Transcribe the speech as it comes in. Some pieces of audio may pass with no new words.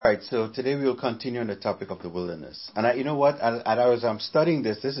right, so today we will continue on the topic of the wilderness. And you know what? As I'm studying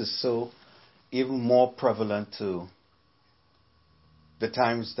this is so even more prevalent to the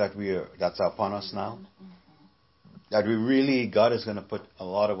times that's upon us now. That God is going to put a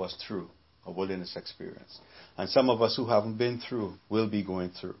lot of us through a wilderness experience. And some of us who haven't been through will be going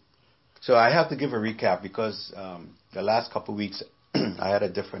through. So I have to give a recap because the last couple of weeks I had a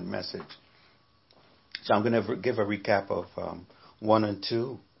different message. So I'm going to give a recap of 1 and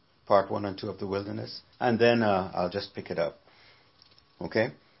 2, part 1 and 2 of the wilderness. And then I'll just pick it up.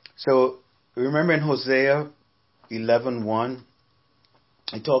 Okay? So remember in Hosea 11:1,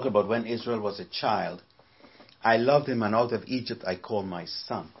 it talked about when Israel was a child. I loved him, and out of Egypt I called my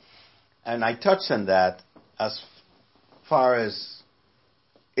son. And I touched on that as far as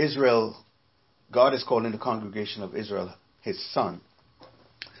Israel, God is calling the congregation of Israel his son.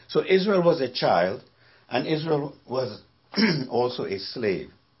 So Israel was a child, and Israel was also a slave,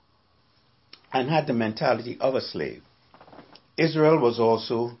 and had the mentality of a slave. Israel was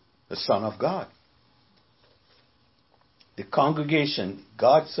also the son of God. The congregation,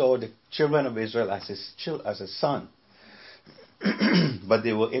 God saw the children of Israel as a son, but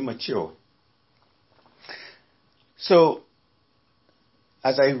they were immature. So,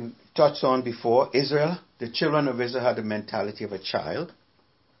 as I touched on before, the children of Israel had the mentality of a child.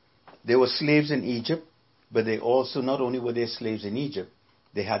 They were slaves in Egypt, but they also, not only were they slaves in Egypt,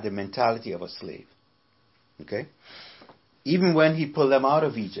 they had the mentality of a slave. Okay? Even when he pulled them out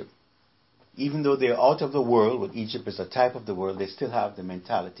of Egypt, even though they're out of the world, but Egypt is a type of the world, they still have the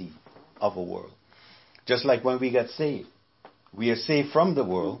mentality of a world. Just like when we get saved. We are saved from the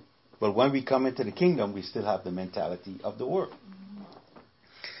world, but when we come into the kingdom, we still have the mentality of the world.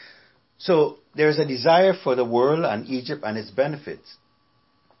 So there's a desire for the world and Egypt and its benefits.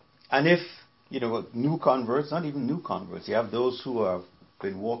 And if, new converts, not even new converts, you have those who have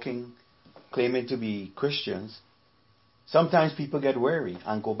been walking, claiming to be Christians, sometimes people get weary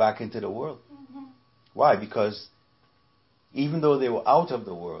and go back into the world. Mm-hmm. Why? Because even though they were out of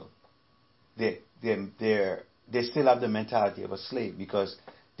the world, they still have the mentality of a slave, because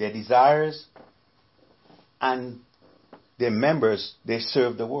their desires and their members, they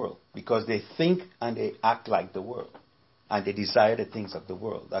serve the world, because they think and they act like the world, and they desire the things of the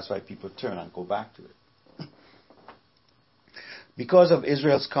world. That's why people turn and go back to it. Because of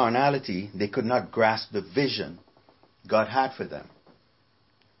Israel's carnality, they could not grasp the vision God had for them.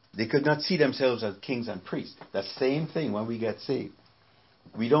 They could not see themselves as kings and priests. The same thing when we get saved.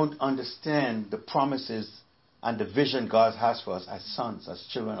 We don't understand the promises and the vision God has for us as sons, as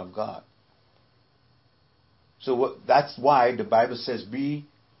children of God. So that's why the Bible says, be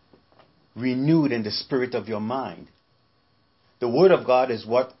renewed in the spirit of your mind. The Word of God is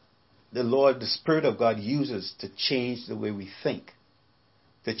what the Spirit of God uses to change the way we think.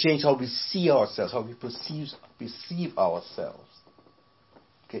 To change how we see ourselves, how we perceive ourselves.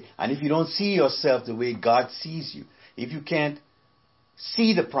 Okay? And if you don't see yourself the way God sees you, if you can't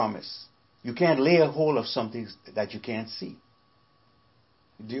see the promise, you can't lay a hold of something that you can't see.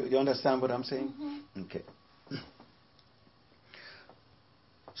 Do you understand what I'm saying? Mm-hmm. Okay.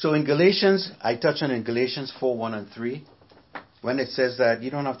 So in Galatians, I touch on in Galatians 4:1 and 3, when it says that, you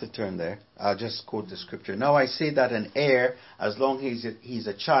don't have to turn there, I'll just quote the scripture. Now I say that an heir, as long as he's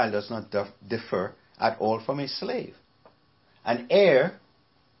a child, does not differ at all from a slave. An heir,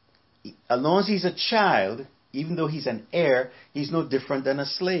 as long as he's a child, even though he's an heir, he's no different than a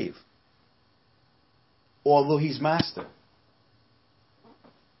slave, although he's master.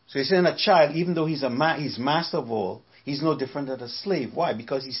 So he's saying a child, even though he's master of all, he's no different than a slave. Why?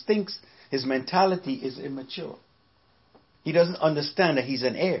 Because he thinks his mentality is immature. He doesn't understand that he's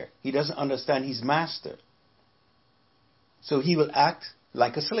an heir. He doesn't understand he's master. So he will act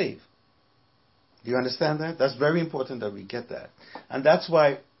like a slave. Do you understand that? That's very important that we get that. And that's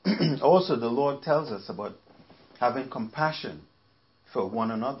why also the Lord tells us about having compassion for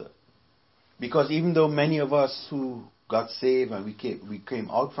one another. Because even though many of us who got saved and we came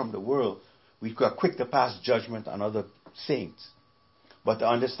out from the world, we got quick to pass judgment on other saints. But to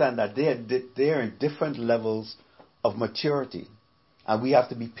understand that they're in different levels of maturity, and we have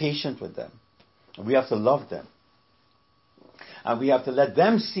to be patient with them, and we have to love them, and we have to let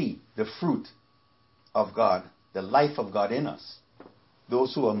them see the fruit of God, the life of God in us,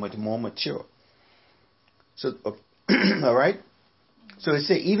 those who are much more mature. So, all right? So it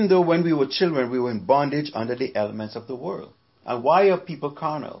says, even though when we were children, we were in bondage under the elements of the world. And why are people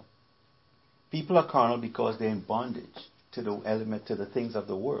carnal? People are carnal because they're in bondage to the things of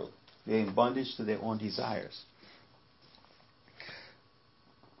the world. They're in bondage to their own desires.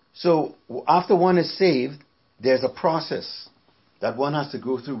 So after one is saved, there's a process that one has to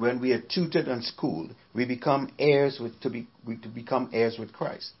go through when we are tutored and schooled. We become heirs to become heirs with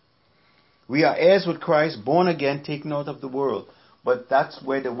Christ. We are heirs with Christ, born again, taken out of the world. But that's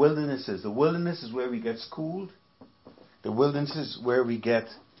where the wilderness is. The wilderness is where we get schooled. The wilderness is where we get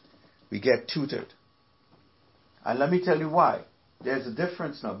tutored. And let me tell you why. There's a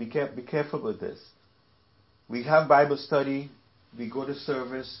difference now. Be careful with this. We have Bible study. We go to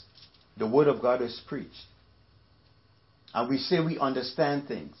service. The Word of God is preached. And we say we understand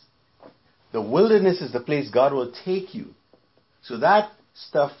things. The wilderness is the place God will take you. So that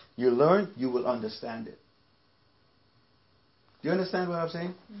stuff you learn, you will understand it. Do you understand what I'm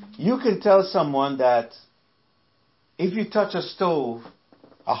saying? Mm-hmm. You can tell someone that if you touch a stove,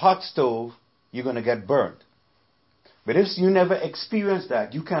 a hot stove, you're going to get burned. But if you never experience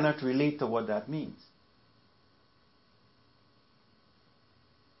that, you cannot relate to what that means.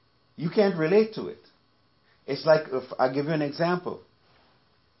 You can't relate to it. It's like, if I'll give you an example.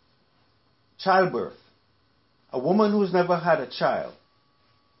 Childbirth. A woman who's never had a child,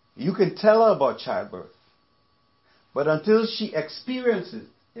 you can tell her about childbirth. But until she experiences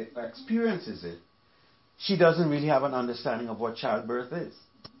it, she doesn't really have an understanding of what childbirth is.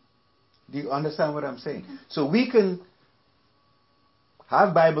 Do you understand what I'm saying? So we can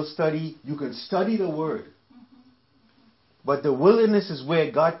have Bible study, you can study the Word. But the wilderness is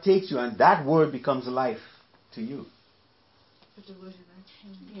where God takes you, and that Word becomes life to you.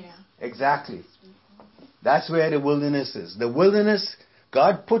 Yeah. Exactly. That's where the wilderness is. The wilderness,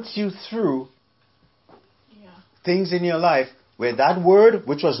 God puts you through things in your life where that word,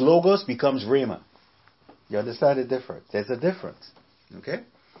 which was logos, becomes rhema. You understand the difference? There's a difference. Okay?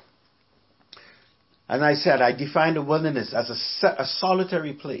 And I said, I define the wilderness as a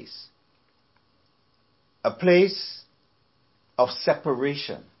solitary place. A place of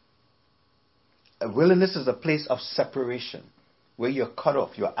separation. A wilderness is a place of separation, where you're cut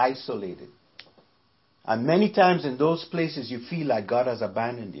off, you're isolated. And many times in those places you feel like God has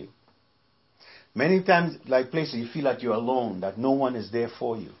abandoned you. Many times, like places, you feel like you're alone, that no one is there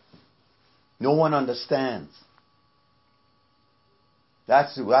for you. No one understands.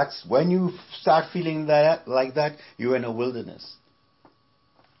 That's when you start feeling like that, you're in a wilderness.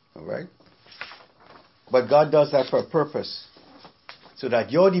 All right? But God does that for a purpose, so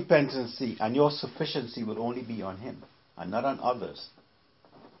that your dependency and your sufficiency will only be on Him and not on others.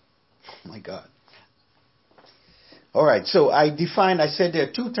 My God. All right, so I said there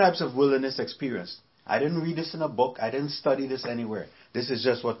are two types of wilderness experience. I didn't read this in a book. I didn't study this anywhere. This is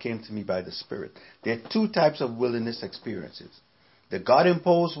just what came to me by the Spirit. There are two types of wilderness experiences. The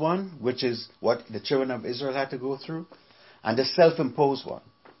God-imposed one, which is what the children of Israel had to go through, and the self-imposed one.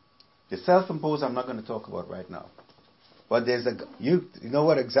 The self-imposed I'm not going to talk about right now. But there's you know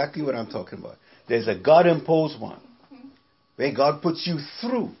exactly what I'm talking about. There's a God-imposed one, where God puts you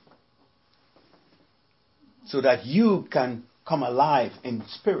through, so that you can come alive in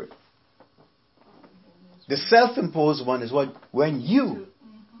spirit. The self-imposed one is when you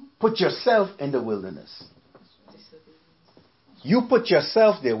put yourself in the wilderness. You put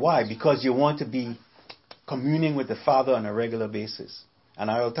yourself there. Why? Because you want to be communing with the Father on a regular basis.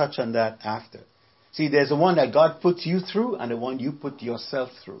 And I will touch on that after. See, there's the one that God puts you through and the one you put yourself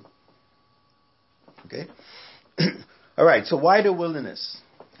through. Okay? All right, so why the wilderness?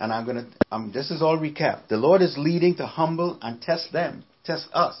 And this is all recap. The Lord is leading to humble and test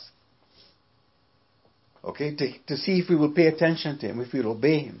us. Okay, to see if we will pay attention to Him, if we will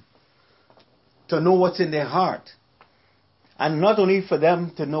obey Him. To know what's in their heart. And not only for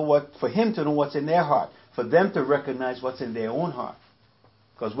Him to know what's in their heart, for them to recognize what's in their own heart.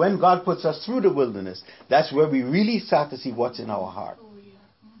 Because when God puts us through the wilderness, that's where we really start to see what's in our heart.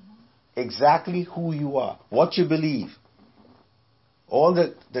 Exactly who you are, what you believe. All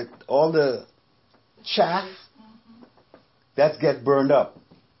the chaff that gets burned up,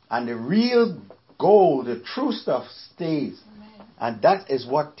 and the real gold, the true stuff stays. Amen. And that is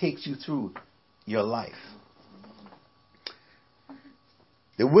what takes you through your life.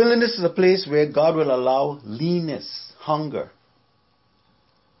 The wilderness is a place where God will allow leanness, hunger.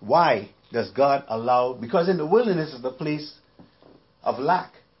 Why does God allow? Because in the wilderness is the place of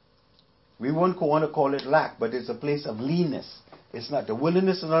lack. We won't want to call it lack, but it's a place of leanness. It's not. The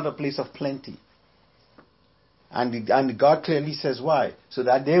wilderness is not a place of plenty. And God clearly says why. So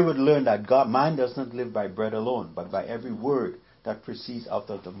that they would learn that man does not live by bread alone, but by every word that proceeds out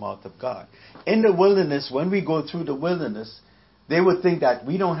of the mouth of God. In the wilderness, when we go through the wilderness, they would think that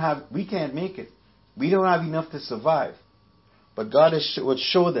we can't make it. We don't have enough to survive. But God would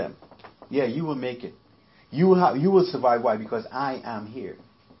show them, yeah, you will make it. You will survive. Why? Because I am here.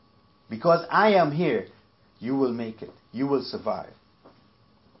 Because I am here, you will make it. you will survive.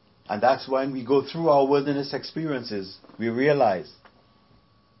 And that's when we go through our wilderness experiences, we realize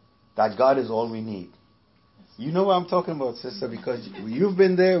that God is all we need. You know what I'm talking about, sister, because you've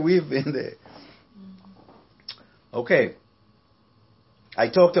been there, we've been there. Okay. I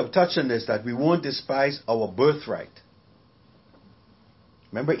touched on this, that we won't despise our birthright.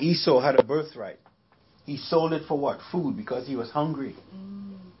 Remember, Esau had a birthright. He sold it for what? Food, because he was hungry.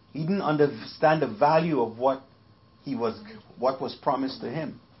 He didn't understand the value of what was promised to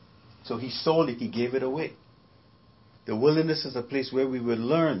him. So he sold it, he gave it away. The wilderness is a place where we will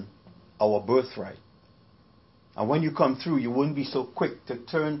learn our birthright. And when you come through, you won't be so quick to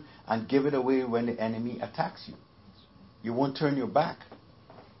turn and give it away when the enemy attacks you. You won't turn your back.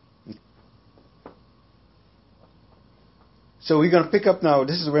 So we're going to pick up now.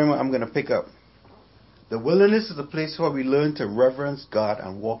 This is where I'm going to pick up. The wilderness is a place where we learn to reverence God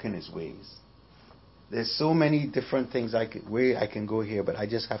and walk in His ways. There's so many different things where I can go here, but I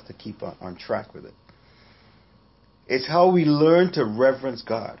just have to keep on track with it. It's how we learn to reverence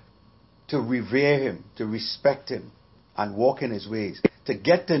God, to revere Him, to respect Him, and walk in His ways, to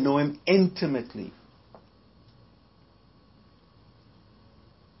get to know Him intimately,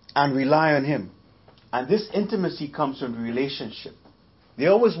 and rely on Him. And this intimacy comes from relationship. They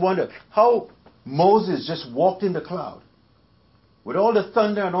always wonder how Moses just walked in the cloud. With all the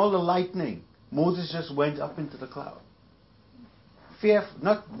thunder and all the lightning, Moses just went up into the cloud.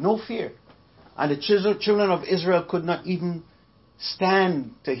 No fear. And the children of Israel could not even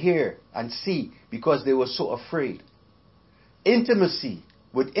stand to hear and see because they were so afraid. Intimacy.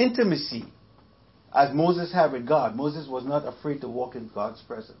 With intimacy, as Moses had with God, Moses was not afraid to walk in God's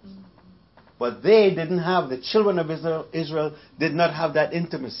presence. But the children of Israel did not have that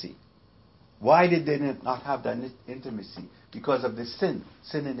intimacy. Why did they not have that intimacy? Because of the sin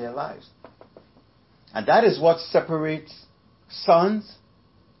in their lives. And that is what separates sons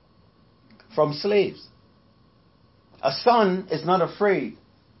from slaves. A son is not afraid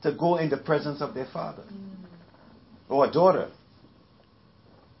to go in the presence of their father. Or a daughter.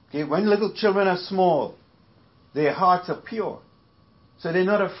 Okay, when little children are small, their hearts are pure. So they're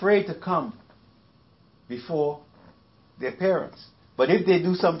not afraid to come before their parents. But if they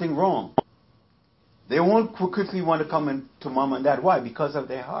do something wrong, they won't quickly want to come in to mom and dad. Why? Because of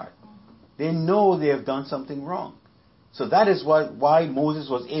their heart. They know they have done something wrong. So that is why Moses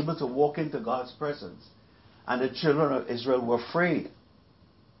was able to walk into God's presence. And the children of Israel were afraid.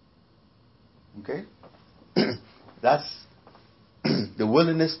 Okay? That's the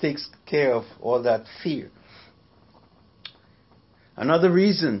wilderness takes care of all that fear. Another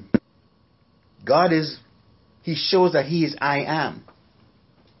reason, He shows that He is I am.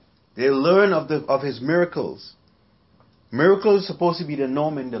 They learn of His miracles. Miracles are supposed to be the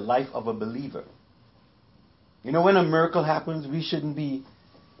norm in the life of a believer. You know, when a miracle happens, we shouldn't be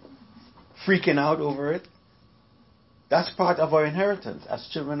freaking out over it. That's part of our inheritance as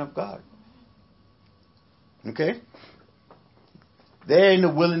children of God. Okay? There in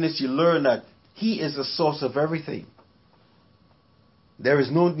the wilderness, you learn that He is the source of everything. There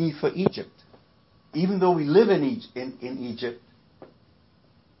is no need for Egypt. Even though we live in Egypt,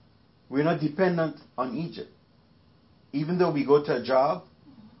 we're not dependent on Egypt. Even though we go to a job,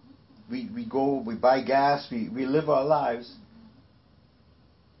 we buy gas, we live our lives.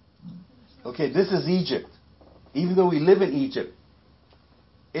 Okay, this is Egypt. Even though we live in Egypt,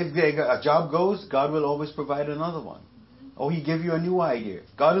 if a job goes, God will always provide another one. Or He give you a new idea.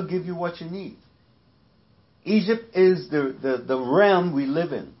 God will give you what you need. Egypt is the realm we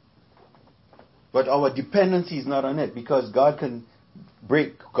live in. But our dependency is not on it, because God could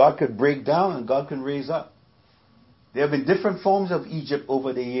break down and God can raise up. There have been different forms of Egypt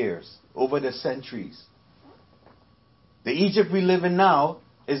over the years, over the centuries. The Egypt we live in now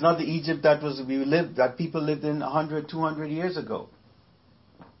is not the Egypt that people lived in 100, 200 years ago.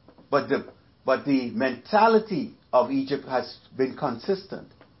 But the mentality of Egypt has been consistent.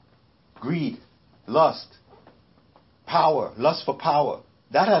 Greed, lust, power, lust for power.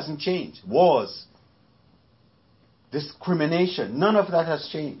 That hasn't changed. Wars, discrimination, none of that has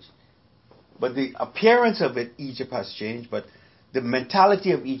changed. But the appearance of Egypt has changed, but the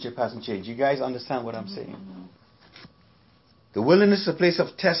mentality of Egypt hasn't changed. You guys understand what I'm saying? The wilderness is a place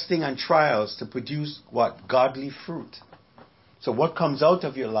of testing and trials to produce what? Godly fruit. So what comes out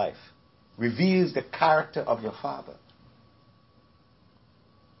of your life reveals the character of your Father.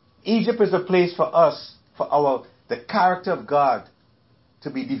 Egypt is a place for us, the character of God to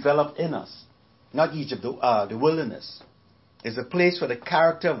be developed in us. Not Egypt, the wilderness is a place for the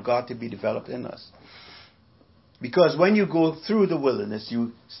character of God to be developed in us. Because when you go through the wilderness,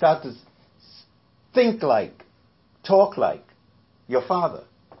 you start to think like talk like your Father.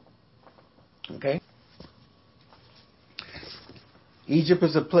 Okay? Egypt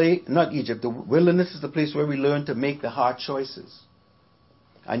is a place, not Egypt, the wilderness is the place where we learn to make the hard choices.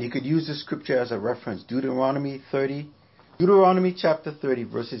 And you could use this scripture as a reference. Deuteronomy chapter 30,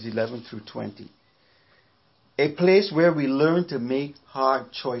 verses 11 through 20. A place where we learn to make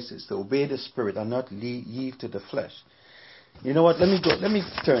hard choices, to obey the Spirit and not yield to the flesh. You know what? Let me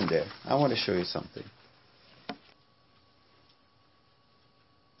turn there. I want to show you something.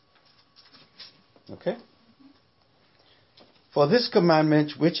 Okay? For this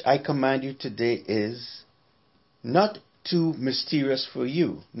commandment which I command you today is not too mysterious for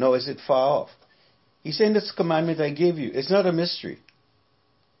you, nor is it far off. He's saying this commandment I gave you, it's not a mystery.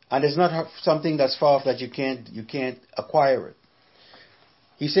 And it's not something that's far off that you can't acquire it.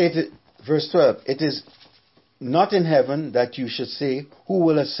 He said, verse 12, it is not in heaven that you should say, who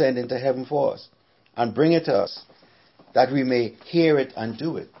will ascend into heaven for us and bring it to us, that we may hear it and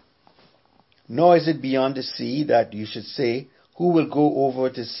do it. Nor is it beyond the sea that you should say, who will go over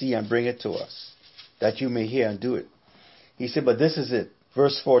to sea and bring it to us, that you may hear and do it. He said, but this is it.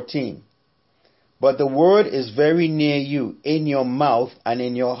 Verse 14. But the word is very near you, in your mouth and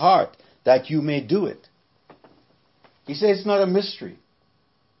in your heart, that you may do it. He says it's not a mystery.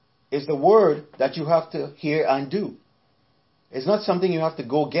 It's the word that you have to hear and do. It's not something you have to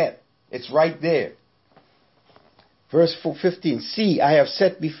go get. It's right there. Verse 15. See, I have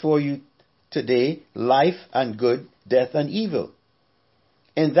set before you today life and good, death and evil.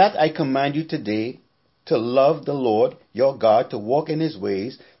 In that I command you today to love the Lord your God, to walk in his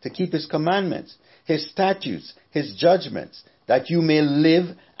ways, to keep his commandments, his statutes, his judgments, that you may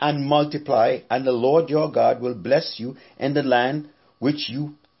live and multiply, and the Lord your God will bless you in the land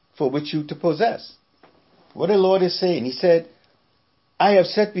for which you to possess. What the Lord is saying, he said, I have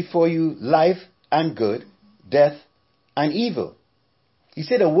set before you life and good, death and evil. He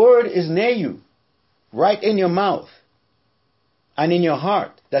said, the word is near you, right in your mouth and in your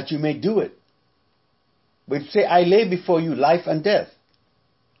heart, that you may do it. But say, I lay before you life and death,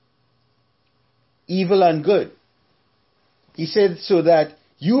 evil and good. He said, so that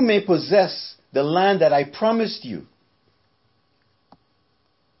you may possess the land that I promised you.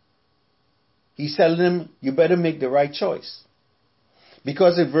 He's telling them, you better make the right choice.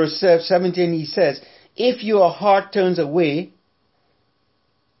 Because in verse 17 he says, if your heart turns away,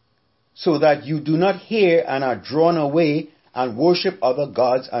 so that you do not hear and are drawn away and worship other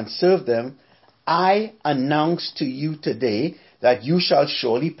gods and serve them, I announce to you today that you shall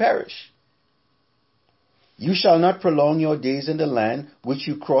surely perish. You shall not prolong your days in the land which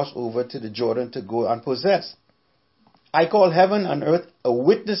you cross over to the Jordan to go and possess. I call heaven and earth a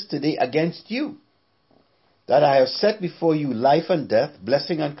witness today against you, that I have set before you life and death,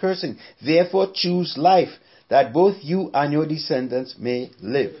 blessing and cursing. Therefore choose life, that both you and your descendants may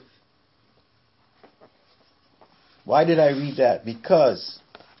live. Why did I read that? Because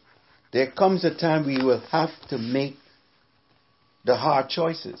there comes a time we will have to make the hard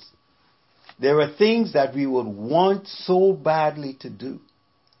choices. There are things that we would want so badly to do,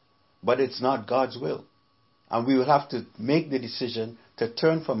 but it's not God's will. And we will have to make the decision to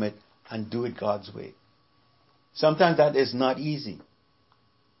turn from it and do it God's way. Sometimes that is not easy.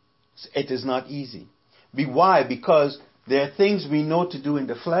 It is not easy. Why? Because there are things we know to do in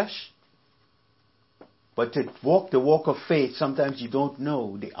the flesh, but to walk the walk of faith, sometimes you don't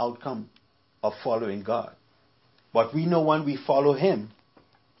know the outcome of following God. But we know when we follow him.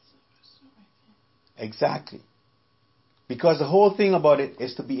 Exactly. Because the whole thing about it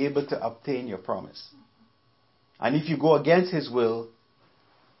is to be able to obtain your promise. And if you go against his will,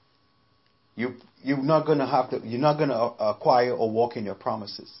 you're not going to acquire or walk in your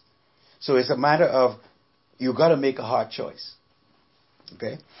promises. So it's a matter of you got to make a hard choice.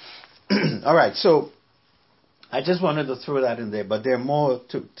 Okay? All right. So I just wanted to throw that in there, but there are more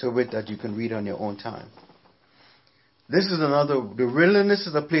to it that you can read on your own time. This is the wilderness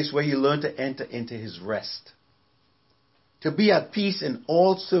is a place where you learn to enter into his rest. To be at peace in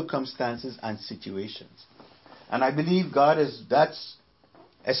all circumstances and situations. And I believe that's,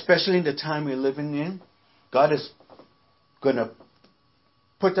 especially in the time we're living in, God is going to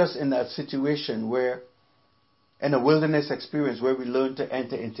put us in that situation where, in a wilderness experience where we learn to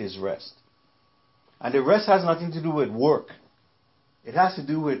enter into his rest. And the rest has nothing to do with work. It has to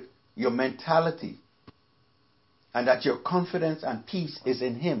do with your mentality. And that your confidence and peace is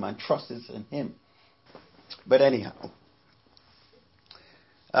in him and trust is in him. But anyhow,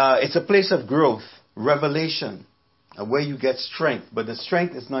 it's a place of growth, revelation, where you get strength. But the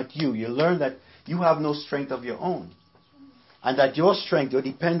strength is not you. You learn that you have no strength of your own. And that your strength, your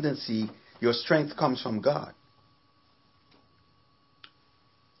dependency, your strength comes from God.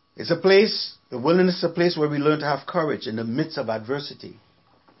 The wilderness is a place where we learn to have courage in the midst of adversity.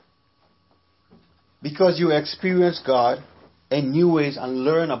 Because you experience God in new ways and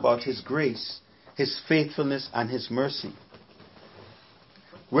learn about His grace, His faithfulness, and His mercy.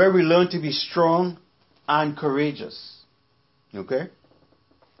 Where we learn to be strong and courageous. Okay?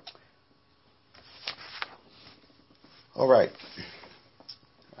 All right.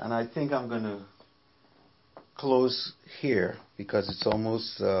 And I think I'm going to close here because it's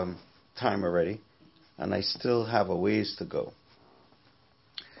almost time already. And I still have a ways to go.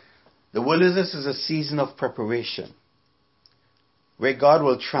 The wilderness is a season of preparation where God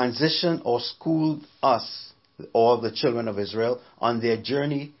will transition or school us, all the children of Israel, on their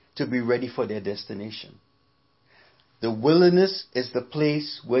journey to be ready for their destination. The wilderness is the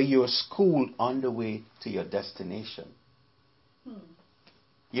place where you are schooled on the way to your destination.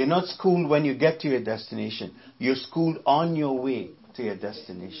 You're not schooled when you get to your destination. You're schooled on your way to your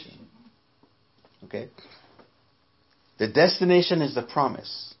destination. Okay? The destination is the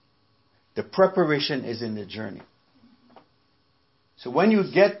promise. The preparation is in the journey. So when you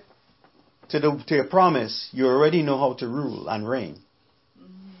get to your promise, you already know how to rule and reign.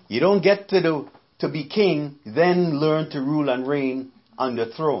 You don't get to be king, then learn to rule and reign on the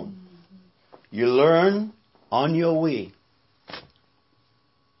throne. You learn on your way.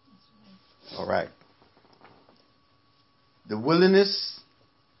 All right. The wilderness,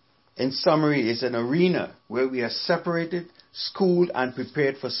 in summary, is an arena where we are separated, schooled, and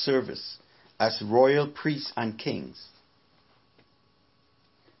prepared for service as royal priests and kings.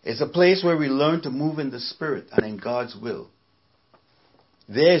 It's a place where we learn to move in the Spirit and in God's will.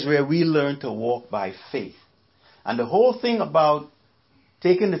 There's where we learn to walk by faith. And the whole thing about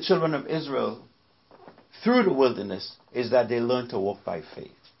taking the children of Israel through the wilderness is that they learn to walk by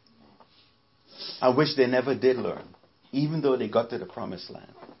faith. And which they never did learn, even though they got to the promised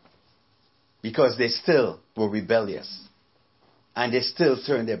land. Because they still were rebellious. And they still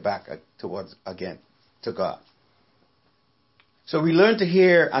turned their back again to God. So we learn to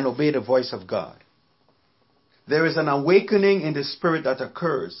hear and obey the voice of God. There is an awakening in the Spirit that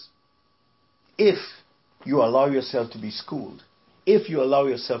occurs if you allow yourself to be schooled. If you allow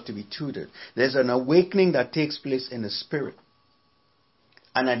yourself to be tutored. There's an awakening that takes place in the Spirit.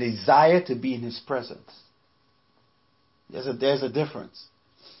 And a desire to be in His presence. There's a difference.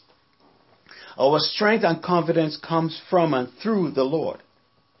 Our strength and confidence comes from and through the Lord.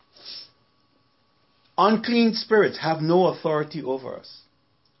 Unclean spirits have no authority over us.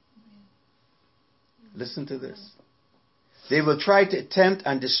 Listen to this. They will try to tempt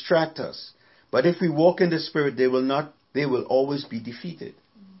and distract us. But if we walk in the Spirit, they will always be defeated.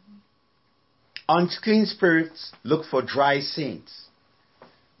 Unclean spirits look for dry saints.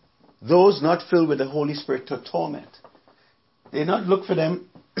 Those not filled with the Holy Spirit to torment. They not look for them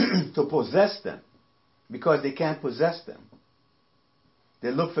to possess them because they can't possess them. They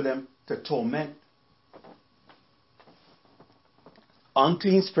look for them to torment.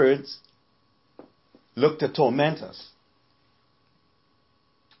 Unclean spirits look to torment us.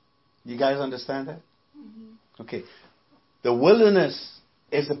 You guys understand that? Mm-hmm. Okay. The wilderness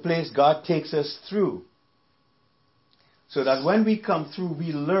is the place God takes us through. So that when we come through,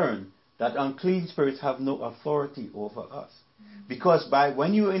 we learn that unclean spirits have no authority over us. Because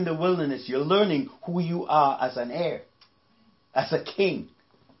when you're in the wilderness, you're learning who you are as an heir, as a king.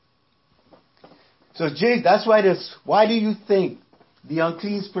 So that's why do you think the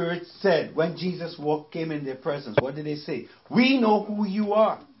unclean spirits said when Jesus came in their presence, what did they say? We know who you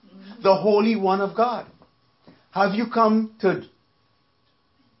are, the Holy One of God. Have you come to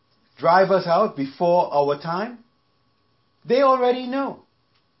drive us out before our time? They already know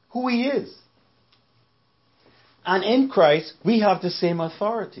who He is. And in Christ, we have the same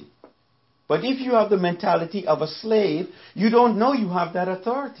authority. But if you have the mentality of a slave, you don't know you have that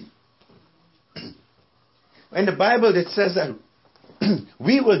authority. In the Bible, it says that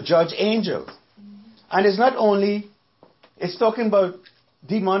we will judge angels. And it's talking about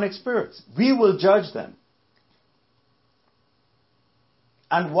demonic spirits. We will judge them.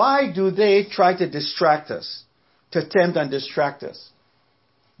 And why do they try to distract us? To tempt and distract us.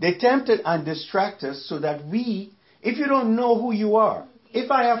 They tempt and distract us so that if you don't know who you are, if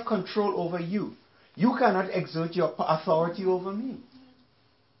I have control over you, you cannot exert your authority over me.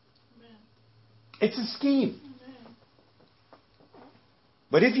 It's a scheme.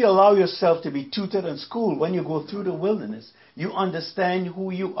 But if you allow yourself to be tutored and schooled when you go through the wilderness, you understand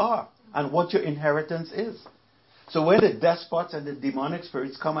who you are and what your inheritance is. So when the despots and the demonic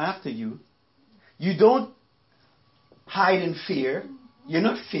spirits come after you, you don't hide in fear. You're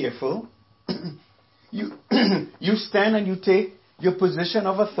not fearful. You stand and your position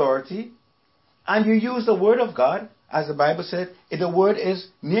of authority, and you use the word of God, as the Bible said, the word is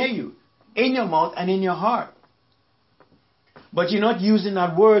near you, in your mouth and in your heart. But you're not using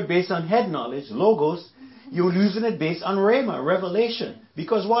that word based on head knowledge, logos. You're using it based on rhema, revelation.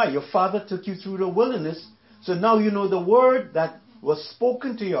 Because why? Your father took you through the wilderness. So now you know the word that was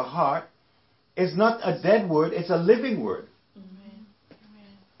spoken to your heart is not a dead word, it's a living word. Amen.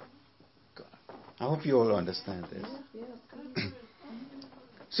 I hope you all understand this.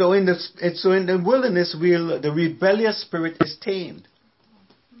 So in the wilderness, the rebellious spirit is tamed.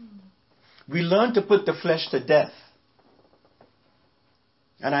 We learn to put the flesh to death.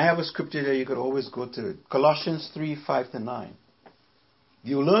 And I have a scripture there you could always go to. Colossians 3, 5-9.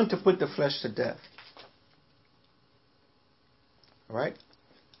 You learn to put the flesh to death. Right?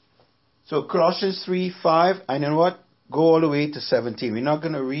 So Colossians 3, 5, and then what? Go all the way to 17. We're not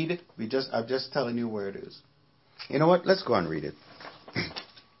going to read it. I'm just telling you where it is. You know what? Let's go and read it.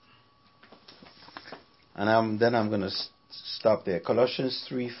 And then I'm going to stop there. Colossians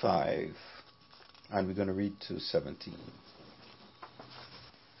 3, 5. And we're going to read to 17.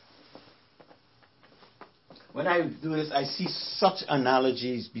 When I do this, I see such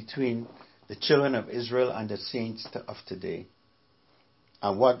analogies between the children of Israel and the saints of today.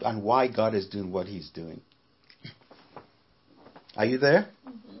 And why God is doing what He's doing. Are you there?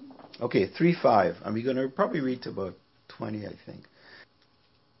 Mm-hmm. Okay, 3:5. And we're going to probably read to about 20, I think.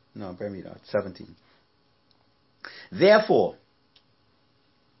 No, bear me not. 17. Therefore,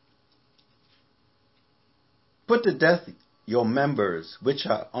 put to death your members which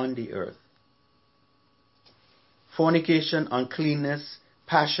are on the earth. Fornication, uncleanness,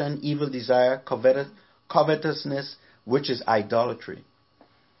 passion, evil desire, covetousness, which is idolatry.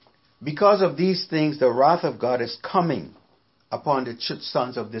 Because of these things, the wrath of God is coming upon the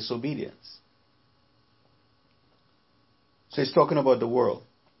sons of disobedience. So he's talking about the world.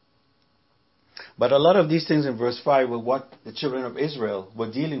 But a lot of these things in verse 5 were what the children of Israel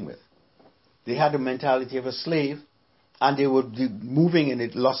were dealing with. They had the mentality of a slave, and they were moving in the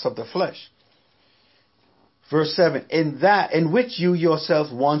lust of the flesh. Verse 7, in which you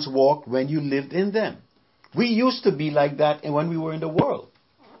yourselves once walked when you lived in them. We used to be like that when we were in the world.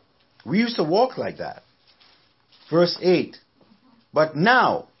 We used to walk like that. Verse 8, but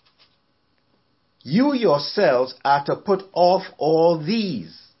now, you yourselves are to put off all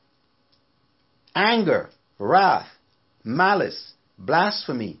these: anger, wrath, malice,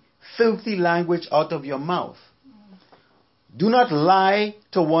 blasphemy, filthy language out of your mouth. Do not lie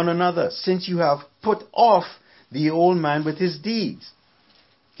to one another, since you have put off the old man with his deeds.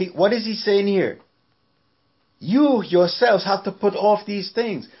 What is he saying here? You yourselves have to put off these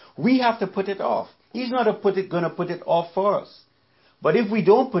things. We have to put it off. He's not going to put it off for us. But if we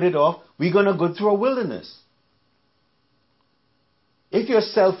don't put it off, we're going to go through a wilderness. If you're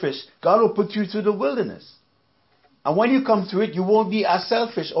selfish, God will put you through the wilderness. And when you come through it, you won't be as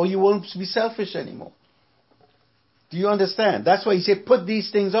selfish, or you won't be selfish anymore. Do you understand? That's why he said, put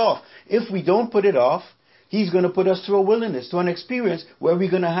these things off. If we don't put it off, He's going to put us through a wilderness, to an experience where we're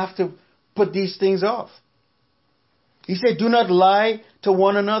going to have to put these things off. He said, do not lie to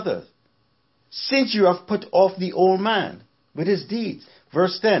one another, since you have put off the old man with his deeds.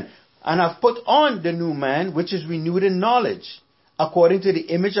 Verse 10, and have put on the new man, which is renewed in knowledge, according to the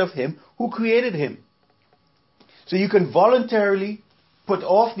image of him who created him. So you can voluntarily put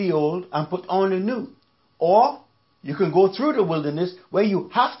off the old and put on the new. Or you can go through the wilderness where you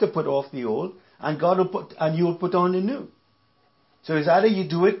have to put off the old, and God will you will put on the new. So it's either you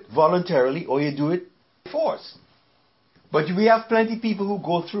do it voluntarily or you do it by force. But we have plenty of people who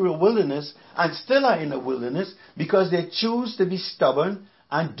go through a wilderness and still are in a wilderness because they choose to be stubborn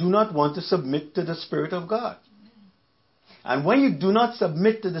and do not want to submit to the Spirit of God. And when you do not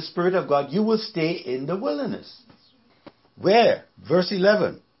submit to the Spirit of God, you will stay in the wilderness. Where? Verse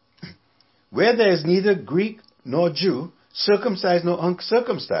 11. Where there is neither Greek nor Jew, circumcised nor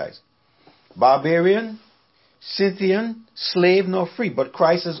uncircumcised, barbarian, Scythian, slave nor free, but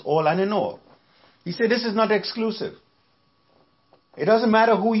Christ is all and in all. He said this is not exclusive. It doesn't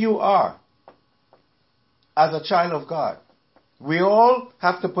matter who you are as a child of God. We all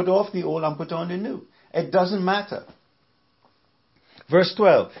have to put off the old and put on the new. It doesn't matter. Verse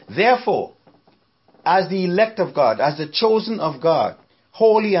 12. Therefore, as the elect of God, as the chosen of God,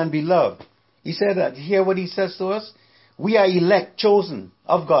 holy and beloved. He said that. Hear what he says to us? We are elect, chosen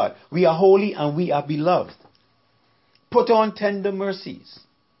of God. We are holy and we are beloved. Put on tender mercies,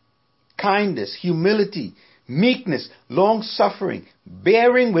 kindness, humility, meekness, long-suffering,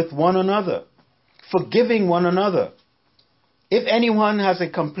 bearing with one another, forgiving one another. If anyone has a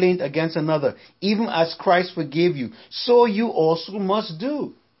complaint against another, even as Christ forgave you, so you also must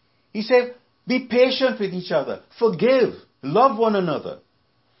do. He said, be patient with each other. Forgive. Love one another.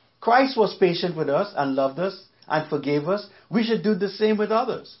 Christ was patient with us and loved us and forgave us. We should do the same with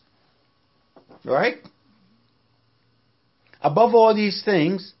others. Right? Above all these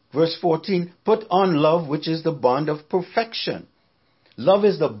things, verse 14, put on love, which is the bond of perfection. Love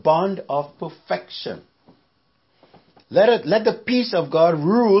is the bond of perfection. Let the peace of God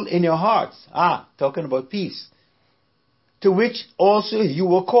rule in your hearts. Talking about peace. To which also you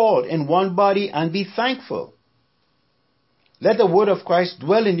were called in one body, and be thankful. Let the word of Christ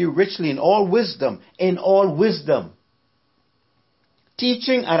dwell in you richly in all wisdom,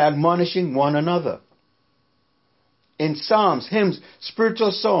 teaching and admonishing one another. In psalms, hymns,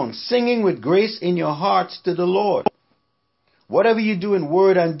 spiritual songs, singing with grace in your hearts to the Lord. Whatever you do in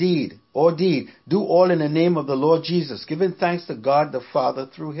word and deed, do all in the name of the Lord Jesus, giving thanks to God the Father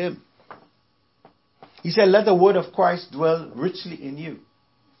through him. He said, let the word of Christ dwell richly in you.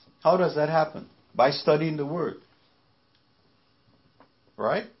 How does that happen? By studying the word.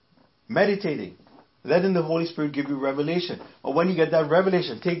 Right? Meditating. Letting the Holy Spirit give you revelation. Or when you get that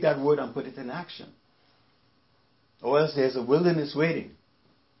revelation, take that word and put it in action. Or else there's a wilderness waiting.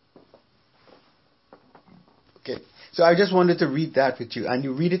 Okay. So I just wanted to read that with you. And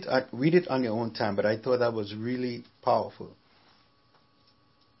you read it on your own time. But I thought that was really powerful.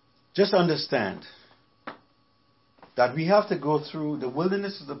 Just understand that we have to go through, the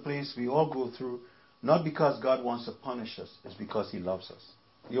wilderness is the place we all go through, not because God wants to punish us, it's because he loves us.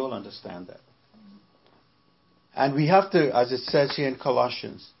 You all understand that. And we have to, as it says here in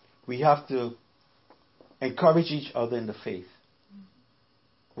Colossians, we have to encourage each other in the faith.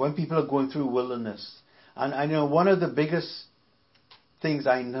 When people are going through wilderness, and I know one of the biggest things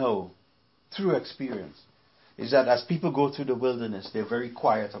I know through experience is that as people go through the wilderness, they're very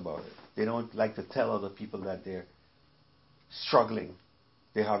quiet about it. They don't like to tell other people that they're struggling.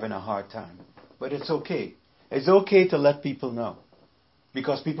 They're having a hard time. But it's okay. It's okay to let people know.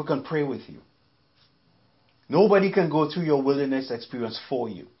 Because people can pray with you. Nobody can go through your wilderness experience for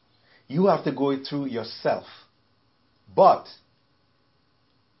you. You have to go through yourself. But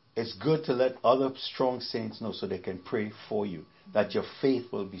it's good to let other strong saints know so they can pray for you. That your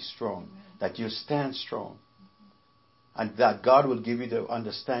faith will be strong. That you stand strong. And that God will give you the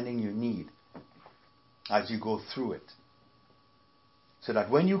understanding you need as you go through it. So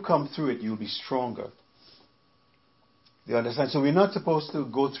that when you come through it, you'll be stronger. You understand? So we're not supposed to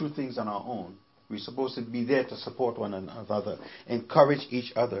go through things on our own. We're supposed to be there to support one another. Encourage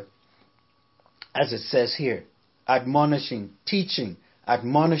each other. As it says here, admonishing, teaching,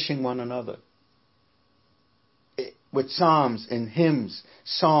 admonishing one another. With psalms and hymns,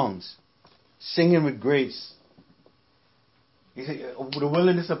 songs, singing with grace. You see, the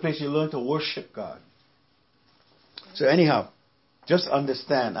wilderness is a place you learn to worship God. So anyhow, just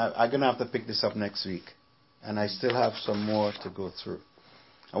understand, I'm going to have to pick this up next week. And I still have some more to go through.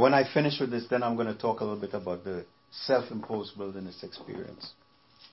 And when I finish with this, then I'm going to talk a little bit about the self-imposed wilderness experience.